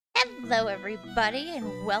Hello everybody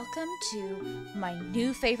and welcome to my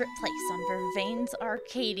new favorite place on Vervain's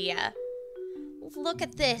Arcadia. Look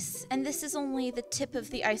at this, and this is only the tip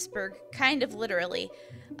of the iceberg, kind of literally.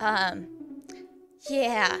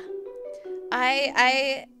 Yeah.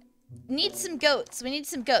 I need some goats. We need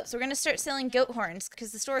some goats. We're gonna start selling goat horns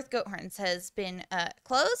because the store with goat horns has been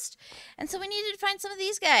closed, and so we needed to find some of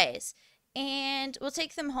these guys. And we'll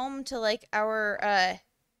take them home to like our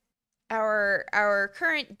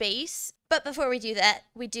current base. But before we do that,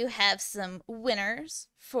 we do have some winners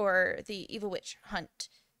for the Evil Witch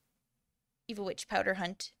powder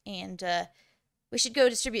hunt, and we should go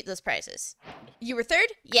distribute those prizes. You were third?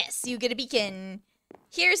 Yes, you get a beacon.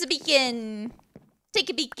 Here's a beacon. Take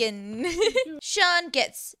a beacon. Sean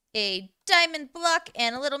gets a diamond block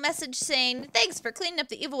and a little message saying, thanks for cleaning up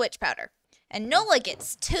the Evil Witch powder. And Nola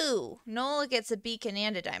gets 2. Nola gets a beacon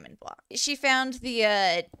and a diamond block. She found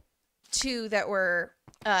the 2 that were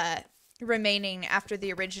remaining after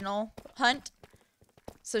the original hunt.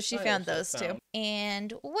 So she found those 2.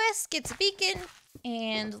 And Wes gets a beacon,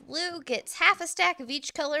 and Lou gets half a stack of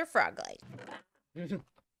each color frog light.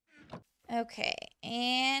 Okay,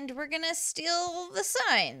 and we're gonna steal the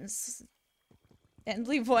signs. And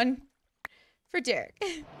leave one for Derek.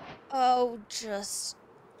 Oh, just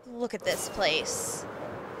look at this place.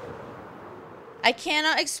 I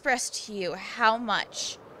cannot express to you how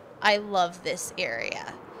much I love this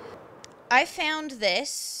area. I found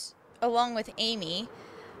this, along with Amy,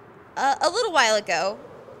 a little while ago.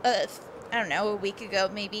 I don't know, a week ago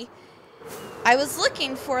maybe. I was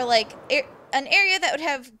looking for like an area that would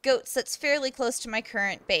have goats that's fairly close to my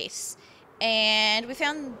current base. And we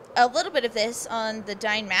found a little bit of this on the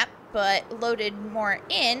Dine map, but loaded more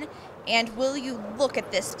in. And will you look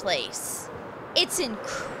at this place? It's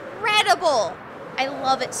incredible! I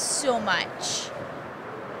love it so much.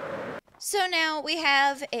 So now we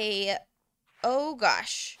have a, oh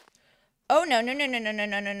gosh. Oh no. Nope,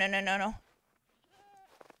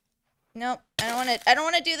 I don't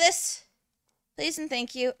wanna do this. Please and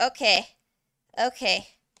thank you. Okay.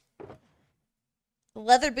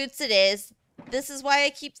 Leather boots it is. This is why I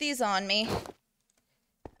keep these on me.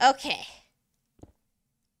 Okay.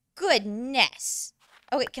 Goodness.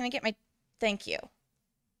 Oh wait, can I get my, thank you.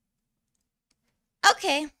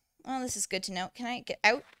 Okay. Well, this is good to know. Can I get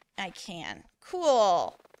out? I can.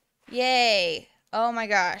 Cool. Yay. Oh my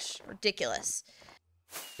gosh. Ridiculous.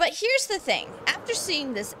 But here's the thing. After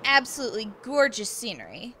seeing this absolutely gorgeous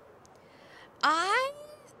scenery, I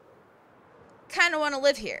kind of want to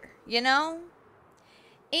live here, you know?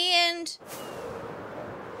 And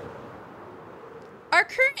our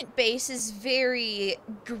current base is very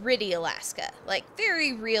gritty Alaska. Like,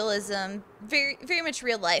 very realism, very much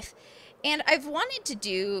real life. And I've wanted to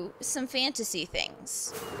do some fantasy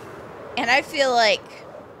things. And I feel like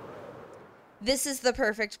this is the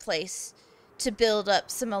perfect place to build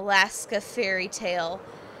up some Alaska fairy tale,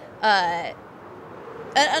 an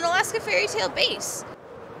Alaska fairy tale base.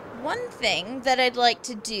 One thing that I'd like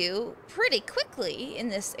to do pretty quickly in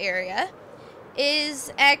this area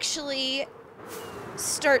is actually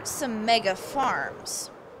start some mega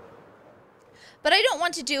farms. But I don't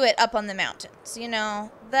want to do it up on the mountains, you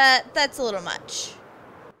know? That's a little much.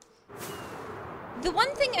 The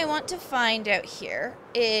one thing I want to find out here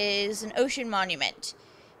is an ocean monument.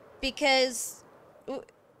 Because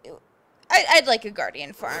I'd like a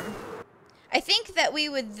guardian farm. I think that we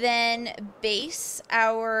would then base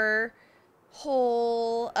our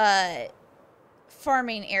whole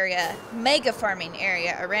farming area, mega farming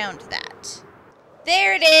area around that.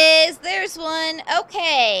 There it is! There's one!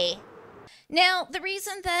 Okay! Now, the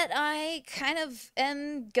reason that I kind of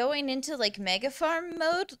am going into, like, mega farm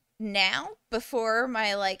mode now, before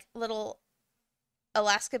my, like, little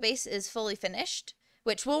Alaska base is fully finished,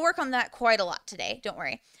 which we'll work on that quite a lot today, don't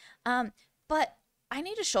worry, but I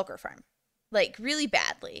need a shulker farm, like, really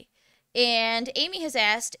badly. And Amy has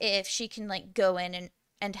asked if she can, like, go in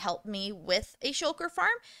and help me with a shulker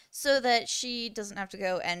farm, so that she doesn't have to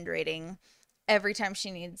go end raiding every time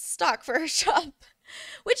she needs stock for her shop,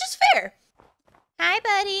 which is fair. Hi,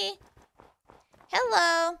 buddy.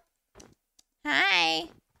 Hello. Hi.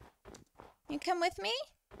 You come with me?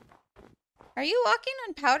 Are you walking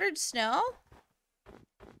on powdered snow?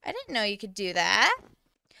 I didn't know you could do that.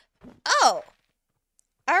 Oh!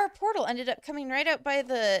 Our portal ended up coming right out by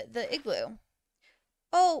the igloo.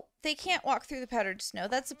 Oh, they can't walk through the powdered snow.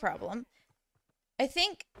 That's a problem. I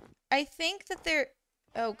think that they're...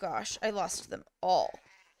 Oh gosh, I lost them all.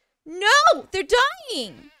 No! They're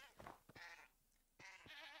dying!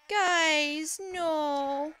 Guys,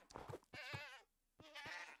 no.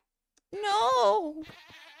 No.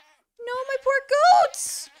 No, my poor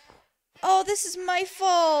goats! Oh, this is my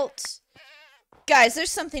fault. Guys,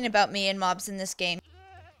 there's something about me and mobs in this game.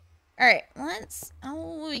 Alright, let's...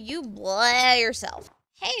 Oh, you blah yourself.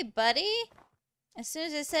 Hey, buddy. As soon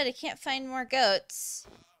as I said I can't find more goats,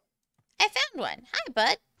 I found one. Hi,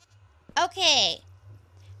 bud. Okay.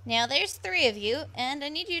 Now there's 3 of you, and I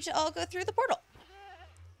need you to all go through the portal.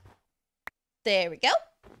 There we go.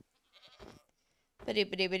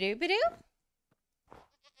 Ba-doo-ba-doo-ba-doo-ba-doo.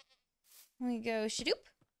 We go shadoop.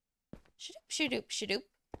 Shadoop, shadoop, shadoop.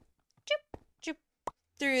 Choop, choop.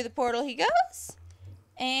 Through the portal he goes.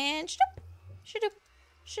 And shadoop, shadoop,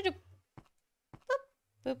 shadoop. Boop,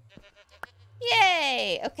 boop.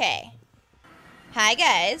 Yay! Okay. Hi,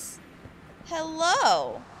 guys.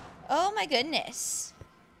 Hello. Oh my goodness.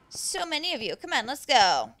 So many of you. Come on, let's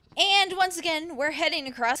go. And once again, we're heading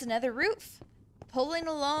across another roof, pulling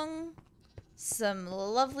along some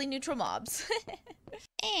lovely neutral mobs.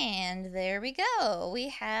 And there we go. We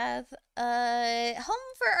have a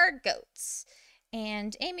home for our goats.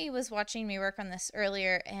 And Amy was watching me work on this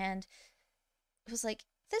earlier and was like,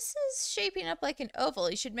 this is shaping up like an oval.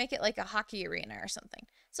 You should make it like a hockey arena or something.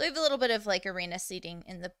 So we have a little bit of like arena seating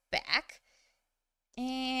in the back.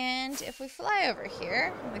 And if we fly over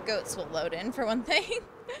here, the goats will load in for one thing.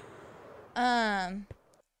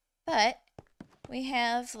 But we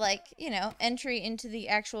have like, you know, entry into the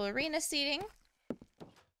actual arena seating.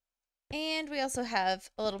 And we also have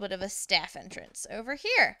a little bit of a staff entrance over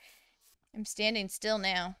here. I'm standing still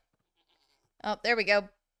now. Oh, there we go.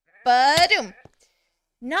 Ba-doom.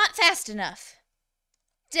 Not fast enough.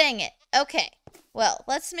 Dang it. Okay. Well,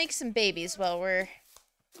 let's make some babies while we're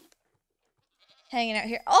hanging out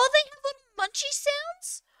here. Oh, they have little munchy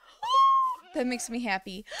sounds? That makes me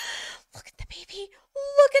happy. Look at the baby.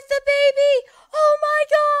 Look at the baby. Oh my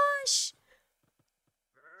gosh.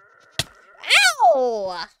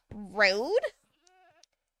 Ow! Rude.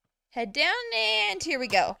 Head down and here we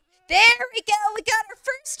go. There we go. We got our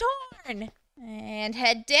first horn. And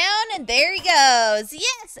head down and there he goes.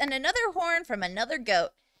 Yes, and another horn from another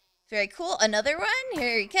goat. Very cool. Another one.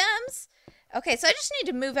 Here he comes. Okay, so I just need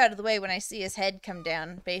to move out of the way when I see his head come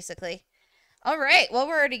down, basically. All right, well,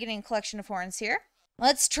 we're already getting a collection of horns here.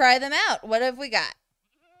 Let's try them out. What have we got?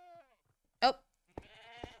 Oh.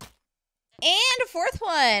 And a 4th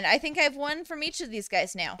one. I think I have one from each of these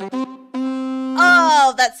guys now.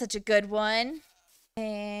 Oh, that's such a good one.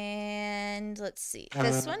 And let's see.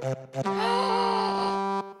 This one.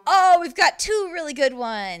 Oh, we've got 2 really good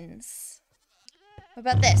ones. What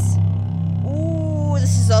about this? Ooh,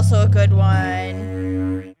 this is also a good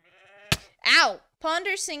one. Ow.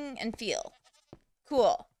 Ponder, sing, and feel.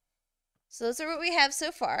 Cool. So those are what we have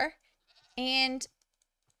so far. And...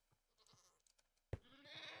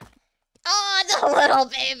 oh, the little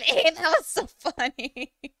baby. That was so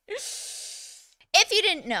funny. If you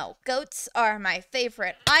didn't know, goats are my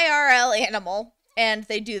favorite IRL animal. And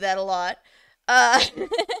they do that a lot.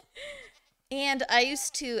 And I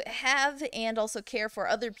used to have and also care for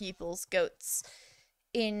other people's goats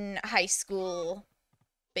in high school,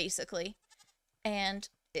 basically. And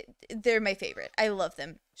they're my favorite. I love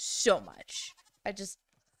them so much. This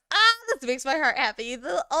makes my heart happy.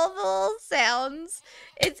 All the little sounds.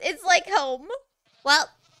 It's like home. Well,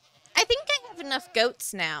 I think I have enough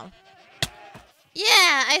goats now.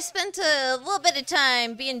 Yeah, I spent a little bit of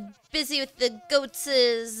time being busy with the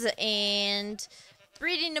goatses and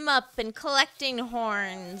breeding them up and collecting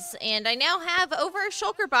horns. And I now have over a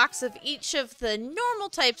shulker box of each of the normal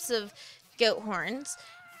types of goat horns.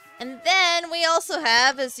 And then we also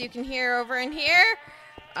have, as you can hear over in here,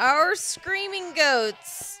 our screaming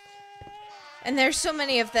goats. And there's so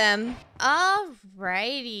many of them.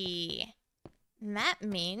 Alrighty. That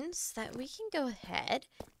means that we can go ahead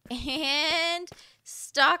and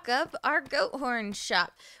stock up our goat horn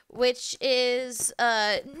shop, which is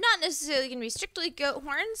not necessarily going to be strictly goat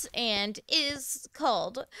horns and is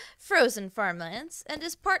called Frozen Farmlands and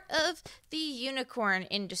is part of the Unicorn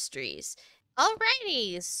Industries.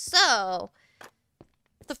 Alrighty, so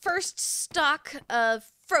the first stock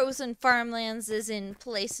of Frozen Farmlands is in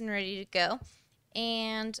place and ready to go.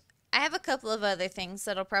 And I have a couple of other things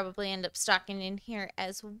that'll probably end up stocking in here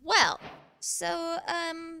as well. So,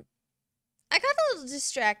 I got a little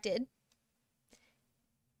distracted.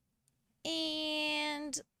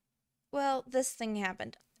 And, well, this thing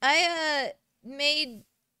happened. I, made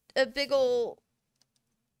a big ol'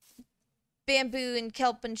 bamboo and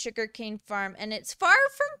kelp and sugarcane farm, and it's far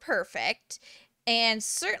from perfect. And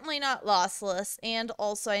certainly not lossless. And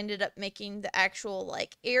also I ended up making the actual,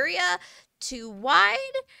 like, area too wide.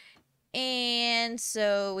 And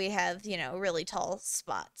so we have, you know, really tall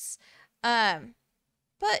spots.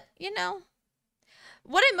 But, you know,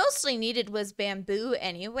 What I mostly needed was bamboo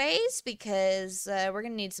anyways, because we're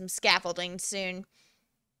gonna need some scaffolding soon.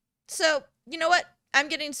 So, you know what? I'm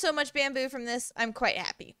getting so much bamboo from this, I'm quite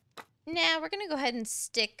happy. Now, we're gonna go ahead and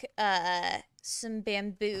stick some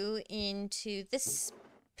bamboo into this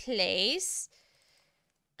place.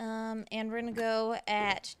 And we're gonna go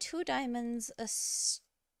at 2 diamonds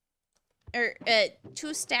or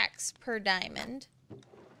 2 stacks per diamond.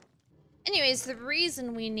 Anyways, the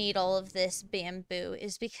reason we need all of this bamboo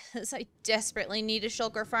is because I desperately need a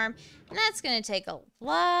shulker farm, and that's gonna take a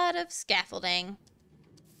lot of scaffolding.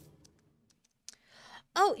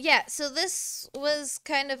 Oh yeah, so this was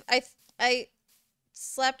kind of I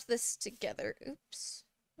slapped this together. Oops,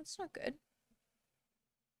 that's not good.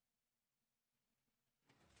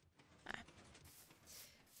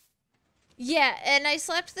 Yeah, and I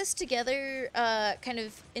slapped this together, kind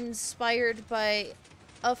of inspired by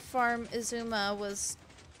a farm Izuma was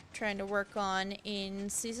trying to work on in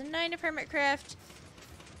Season 9 of Hermitcraft.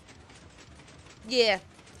 Yeah,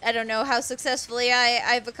 I don't know how successfully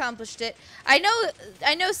I've accomplished it. I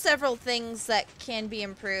know several things that can be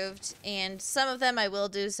improved, and some of them I will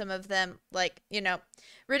do, some of them, like, you know,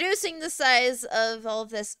 reducing the size of all of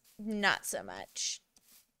this, not so much.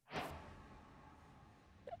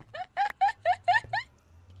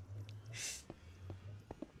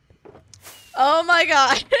 Oh my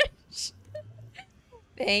gosh.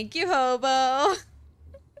 Thank you, Hobo.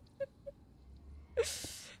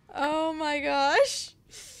 Oh my gosh.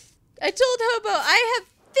 I told Hobo I have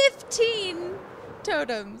 15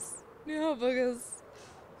 totems. Hobo goes,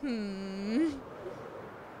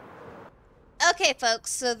 Okay,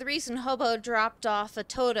 folks, so the reason Hobo dropped off a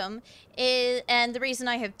totem is, and the reason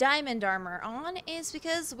I have diamond armor on is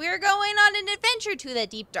because we're going on an adventure to the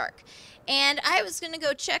deep dark. And I was going to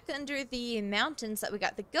go check under the mountains that we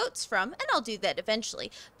got the goats from, and I'll do that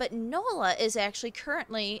eventually. But Nola is actually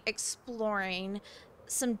currently exploring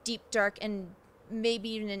some deep dark and maybe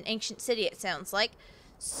even an ancient city, it sounds like.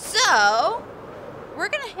 So, we're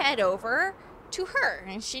going to head over to her.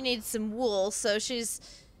 And she needs some wool, so she's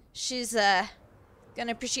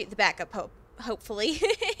gonna appreciate the backup, hopefully.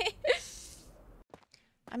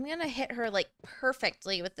 I'm gonna hit her, like,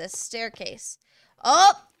 perfectly with this staircase.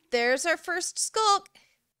 Oh, there's our first skulk.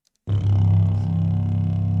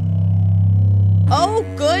 Oh,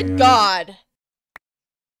 good God.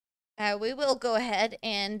 We will go ahead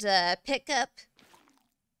and pick up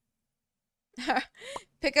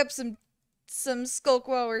some skulk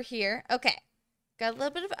while we're here. Okay, got a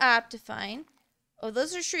little bit of Optifine. Oh,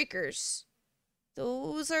 those are shriekers.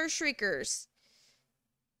 Those are shriekers.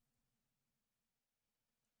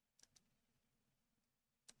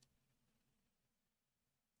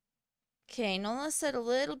 Okay, Nola said a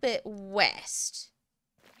little bit west.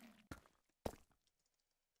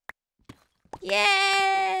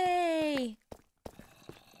 Yay!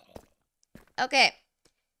 Okay.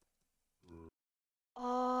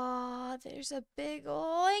 Oh, there's a big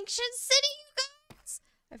old ancient city, you guys!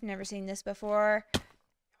 I've never seen this before.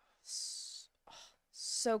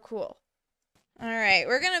 So cool. Alright,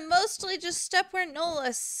 we're gonna mostly just step where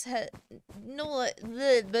Nola said.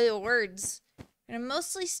 The words. We're gonna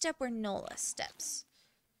mostly step where Nola steps.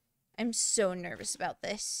 I'm so nervous about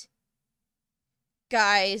this.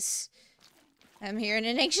 Guys, I'm here in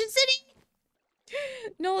an ancient city!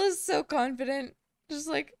 Nola's so confident. Just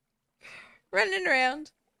like running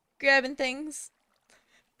around, grabbing things.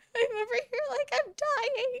 I'm over here like I'm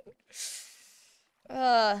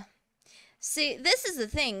dying. See, this is the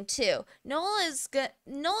thing too. Nola's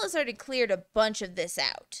already cleared a bunch of this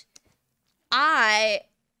out. I,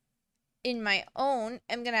 in my own,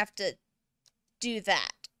 am gonna have to do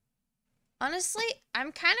that. Honestly,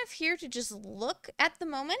 I'm kind of here to just look at the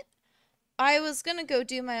moment. I was gonna go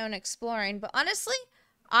do my own exploring, but honestly,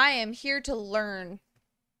 I am here to learn.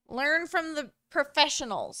 Learn from the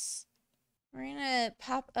professionals. We're gonna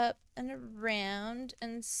pop up and around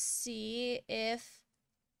and see if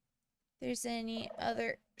there's any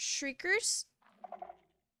other shriekers.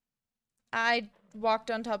 I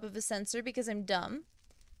walked on top of a sensor because I'm dumb.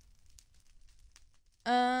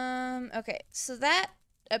 Okay, so that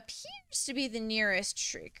appears to be the nearest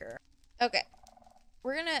shrieker. Okay,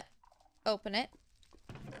 we're gonna open it.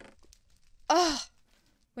 Oh,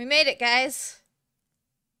 we made it, guys.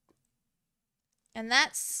 And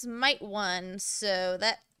that's Smite 1, so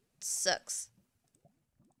that sucks.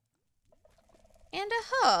 And a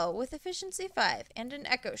hoe with efficiency 5 and an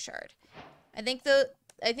echo shard. I think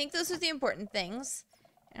those are the important things.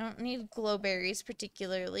 I don't need glowberries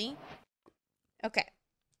particularly. Okay.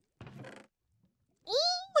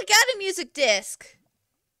 Ooh, I got a music disc.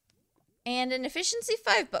 And an efficiency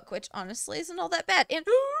 5 book, which honestly isn't all that bad. And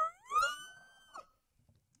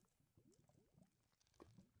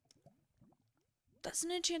that's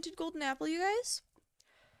an enchanted golden apple, you guys.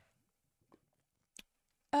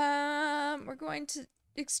 We're going to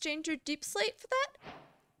exchange your deep slate for that.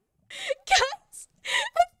 Guys,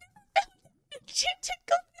 enchanted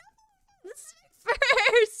golden apple. This is my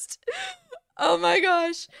first. Oh my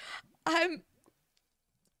gosh.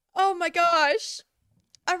 Oh my gosh.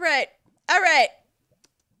 All right.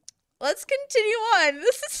 Let's continue on.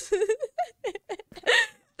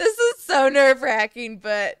 This is so nerve-wracking,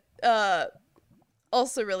 but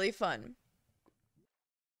also really fun.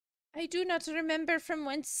 I do not remember from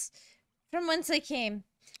whence I came.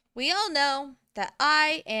 We all know that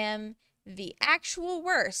I am the actual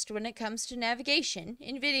worst when it comes to navigation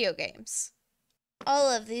in video games. All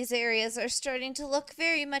of these areas are starting to look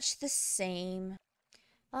very much the same.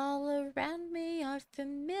 All around me are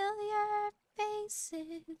familiar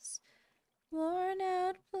faces, worn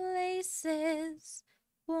out places,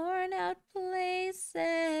 worn out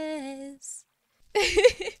places.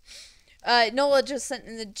 Nola just sent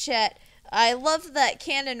in the chat, I love that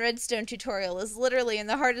canon Redstone tutorial is literally in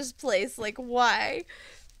the hardest place. Like, why?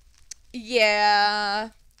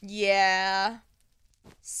 Yeah.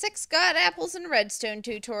 6 god apples in Redstone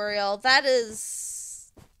tutorial. That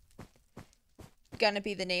is gonna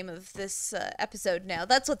be the name of this episode now.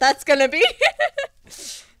 That's what that's gonna be.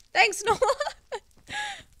 Thanks, Nola.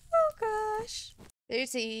 Oh gosh.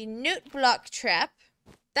 There's a note block trap.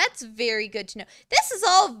 That's very good to know. This is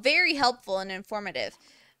all very helpful and informative.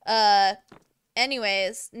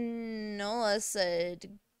 Anyways, Nola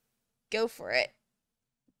said go for it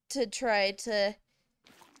to try to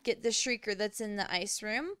get the shrieker that's in the ice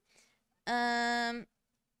room. I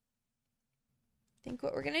think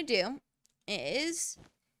what we're gonna do is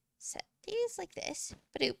set these like this.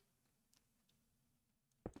 Ba-doop.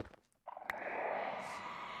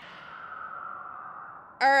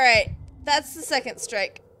 Alright, that's the second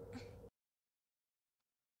strike.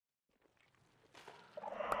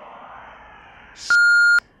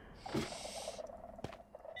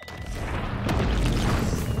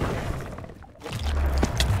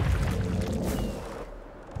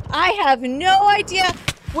 I have no idea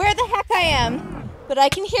where the heck I am, but I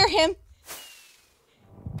can hear him.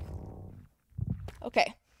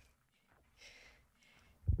 Okay.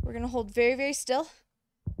 We're gonna hold very, very still.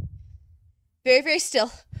 Very, very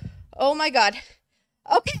still. Oh my god.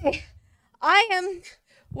 Okay. I am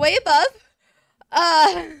way above.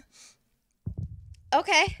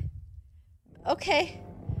 Okay. Okay.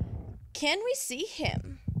 Can we see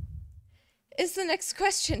him? Is the next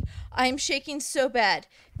question. I'm shaking so bad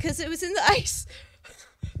because it was in the ice.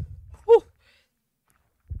 Whew.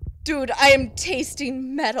 Dude, I am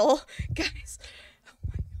tasting metal. Guys.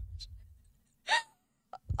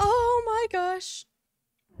 Oh my gosh.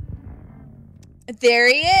 There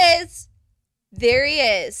he is. There he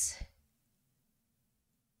is.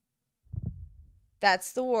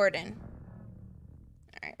 That's the warden.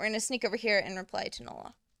 Alright, we're going to sneak over here and reply to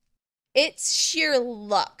Nola. It's sheer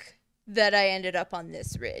luck that I ended up on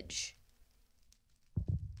this ridge.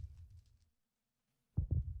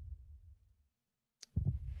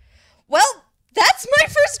 Well, that's my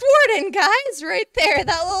first warden, guys, right there,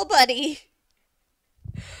 that little buddy.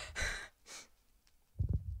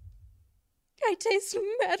 I taste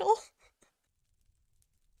metal.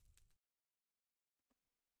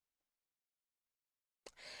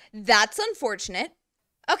 That's unfortunate.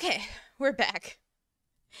 Okay, we're back.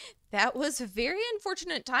 That was very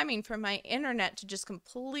unfortunate timing for my internet to just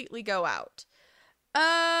completely go out.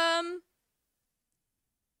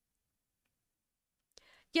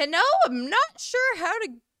 You know, I'm not sure how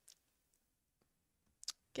to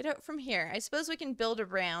get out from here. I suppose we can build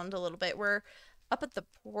around a little bit. We're up at the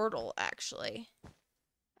portal, actually.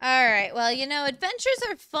 Alright, well, you know, adventures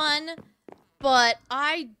are fun, but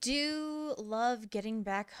I do love getting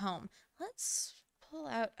back home. Let's pull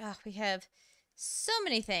out... Oh, we have so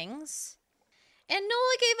many things. And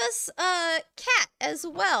Nola gave us a cat as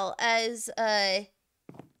well as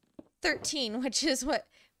 13, which is what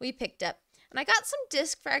we picked up. And I got some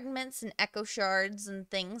disc fragments and echo shards and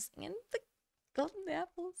things, and the golden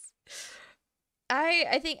apples.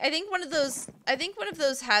 I think one of those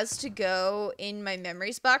has to go in my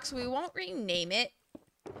memories box. We won't rename it.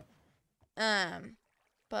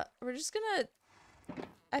 But we're just gonna...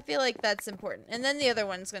 I feel like that's important. And then the other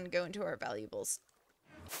one's gonna go into our valuables.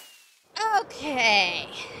 Okay.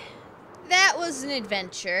 That was an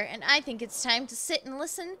adventure, and I think it's time to sit and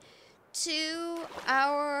listen to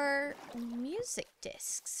our music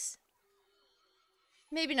discs.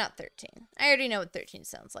 Maybe not 13. I already know what 13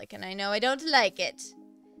 sounds like, and I know I don't like it.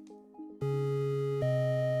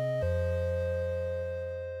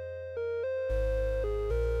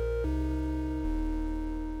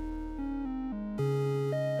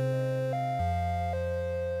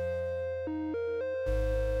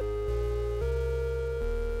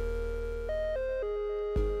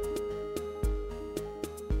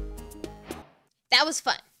 That was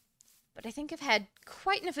fun, but I think I've had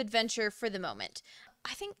quite enough adventure for the moment.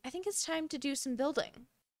 I think it's time to do some building.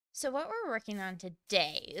 So what we're working on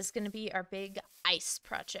today is going to be our big ice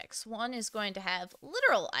projects. One is going to have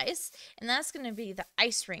literal ice, and that's going to be the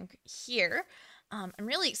ice rink here. I'm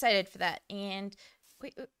really excited for that. And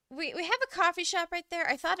we have a coffee shop right there.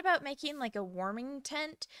 I thought about making like a warming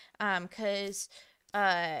tent,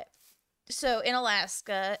 so in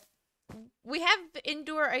Alaska, we have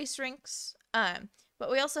indoor ice rinks, but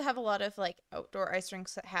we also have a lot of like outdoor ice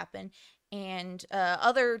rinks that happen, and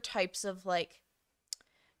other types of like.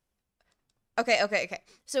 Okay.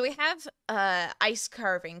 So we have ice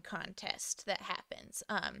carving contest that happens.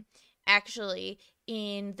 Actually,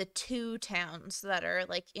 in the 2 towns that are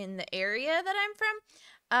like in the area that I'm from,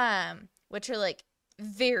 which are like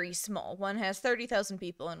very small. One has 30,000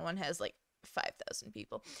 people, and one has like 5,000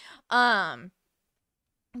 people.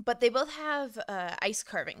 But they both have ice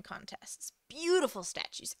carving contests. Beautiful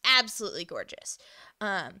statues, absolutely gorgeous.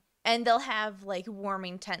 And they'll have like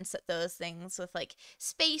warming tents at those things with like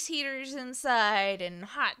space heaters inside and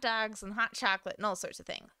hot dogs and hot chocolate and all sorts of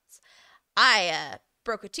things. I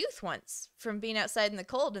broke a tooth once from being outside in the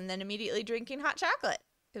cold and then immediately drinking hot chocolate.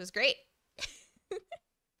 It was great.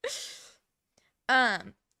 So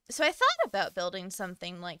I thought about building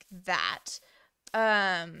something like that.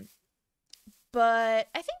 But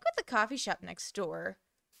I think with the coffee shop next door,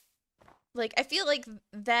 like I feel like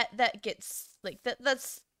that gets like that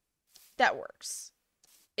works.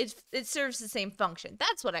 It serves the same function.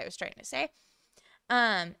 That's what I was trying to say.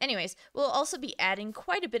 Anyways, we'll also be adding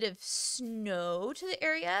quite a bit of snow to the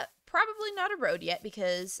area. Probably not a road yet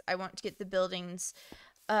because I want to get the buildings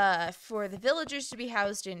for the villagers to be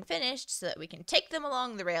housed and finished so that we can take them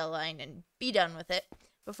along the rail line and be done with it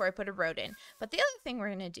before I put a road in. But the other thing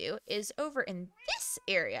we're going to do is over in this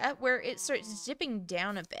area where it starts dipping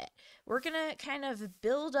down a bit. We're going to kind of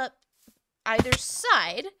build up either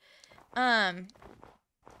side and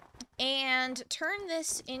turn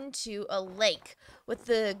this into a lake with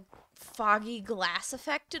the foggy glass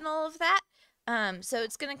effect and all of that. So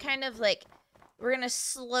it's going to kind of like, we're going to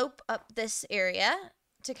slope up this area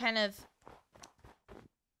to kind of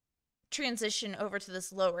transition over to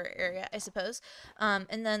this lower area, I suppose.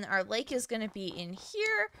 And then our lake is going to be in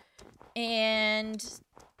here, and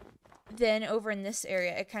then over in this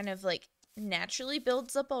area, it kind of like naturally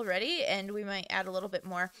builds up already, and we might add a little bit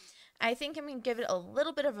more. I think I'm going to give it a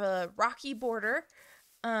little bit of a rocky border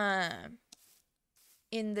in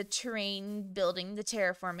the terrain building, the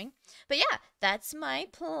terraforming. But yeah, that's my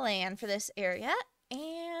plan for this area.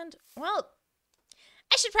 And, well,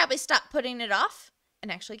 I should probably stop putting it off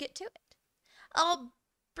and actually get to it. I'll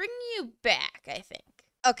bring you back, I think.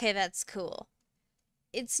 Okay, that's cool.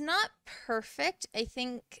 It's not perfect, I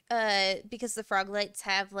think, because the frog lights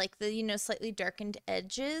have, like, the, slightly darkened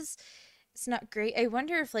edges. It's not great. I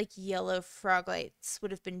wonder if, like, yellow frog lights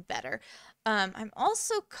would have been better. I'm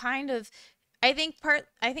also kind of, I think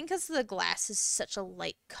because the glass is such a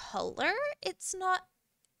light color, it's not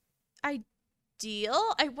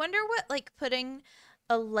ideal. I wonder what, like, putting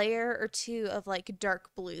a layer or two of, like, dark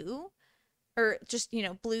blue or just,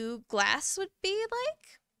 blue glass would be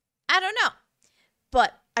like. I don't know.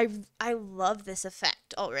 But I love this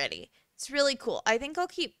effect already. It's really cool. I think I'll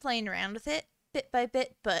keep playing around with it bit by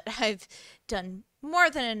bit, but I've done more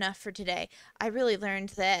than enough for today. I really learned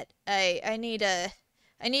that I needed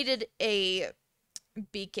a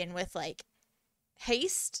beacon with like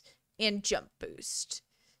haste and jump boost,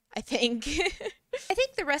 I think. I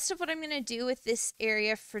think the rest of what I'm going to do with this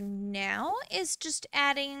area for now is just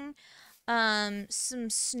adding some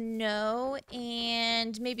snow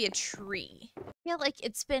and maybe a tree. I feel like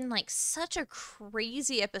it's been like such a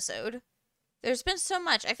crazy episode. There's been so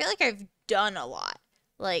much. I feel like I've done a lot,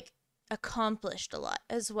 like accomplished a lot,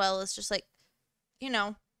 as well as just like,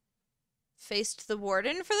 faced the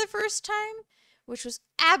warden for the first time, which was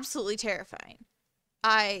absolutely terrifying.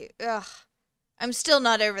 I'm still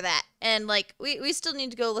not over that. And like, we still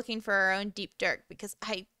need to go looking for our own deep dark because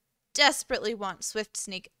I desperately want Swift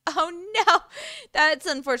Sneak. Oh no, that's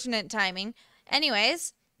unfortunate timing.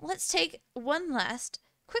 Anyways, let's take one last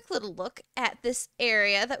quick little look at this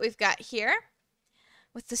area that we've got here.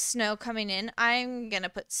 With the snow coming in, I'm gonna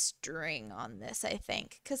put string on this, I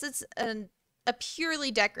think, because it's a a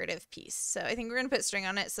purely decorative piece. So I think we're going to put string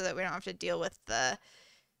on it so that we don't have to deal with the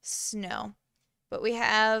snow. But we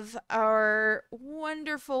have our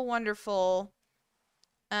wonderful, wonderful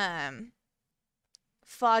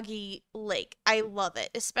foggy lake. I love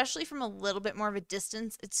it, especially from a little bit more of a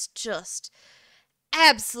distance. It's just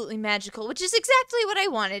absolutely magical, which is exactly what I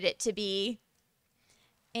wanted it to be.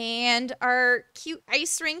 And our cute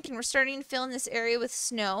ice rink, and we're starting to fill in this area with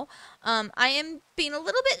snow. I am being a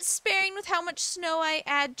little bit sparing with how much snow I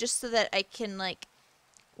add, just so that I can, like,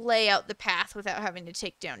 lay out the path without having to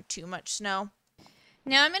take down too much snow.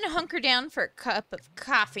 Now I'm going to hunker down for a cup of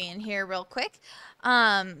coffee in here real quick.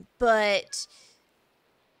 But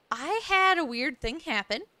I had a weird thing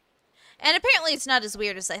happen. And apparently it's not as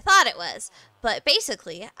weird as I thought it was. But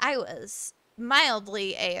basically, I was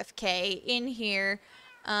mildly AFK in here.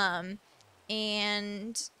 And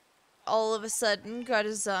all of a sudden got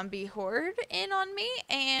a zombie horde in on me,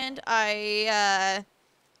 and I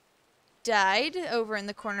died over in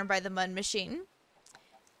the corner by the mud machine,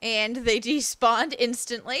 and they despawned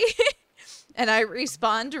instantly, and I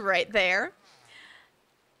respawned right there.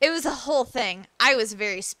 It was a whole thing. I was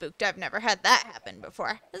very spooked. I've never had that happen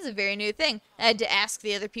before. This is a very new thing. I had to ask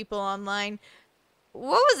the other people online,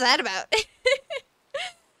 what was that about?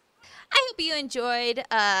 I hope you enjoyed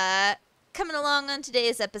coming along on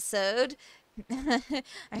today's episode.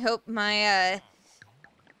 I hope my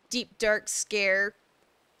deep, dark scare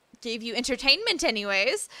gave you entertainment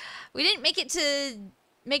anyways. We didn't make it to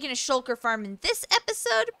making a shulker farm in this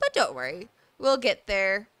episode, but don't worry. We'll get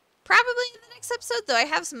there. Probably in the next episode, though I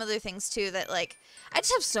have some other things too that, like, I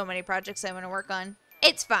just have so many projects I want to work on.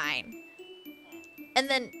 It's fine. And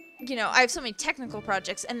then, you know, I have so many technical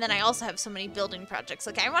projects, and then I also have so many building projects.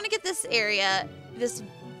 Like, I want to get this area, this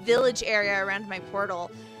village area around my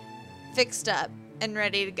portal fixed up and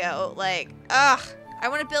ready to go. Like, I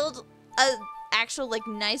want to build a actual, like,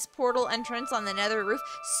 nice portal entrance on the nether roof.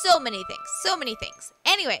 So many things. So many things.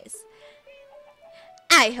 Anyways,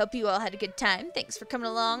 I hope you all had a good time. Thanks for coming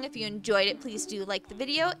along. If you enjoyed it, please do like the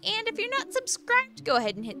video. And if you're not subscribed, go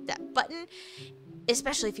ahead and hit that button.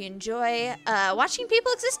 Especially if you enjoy watching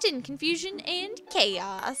people exist in confusion and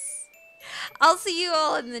chaos. I'll see you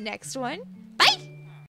all in the next one. Bye!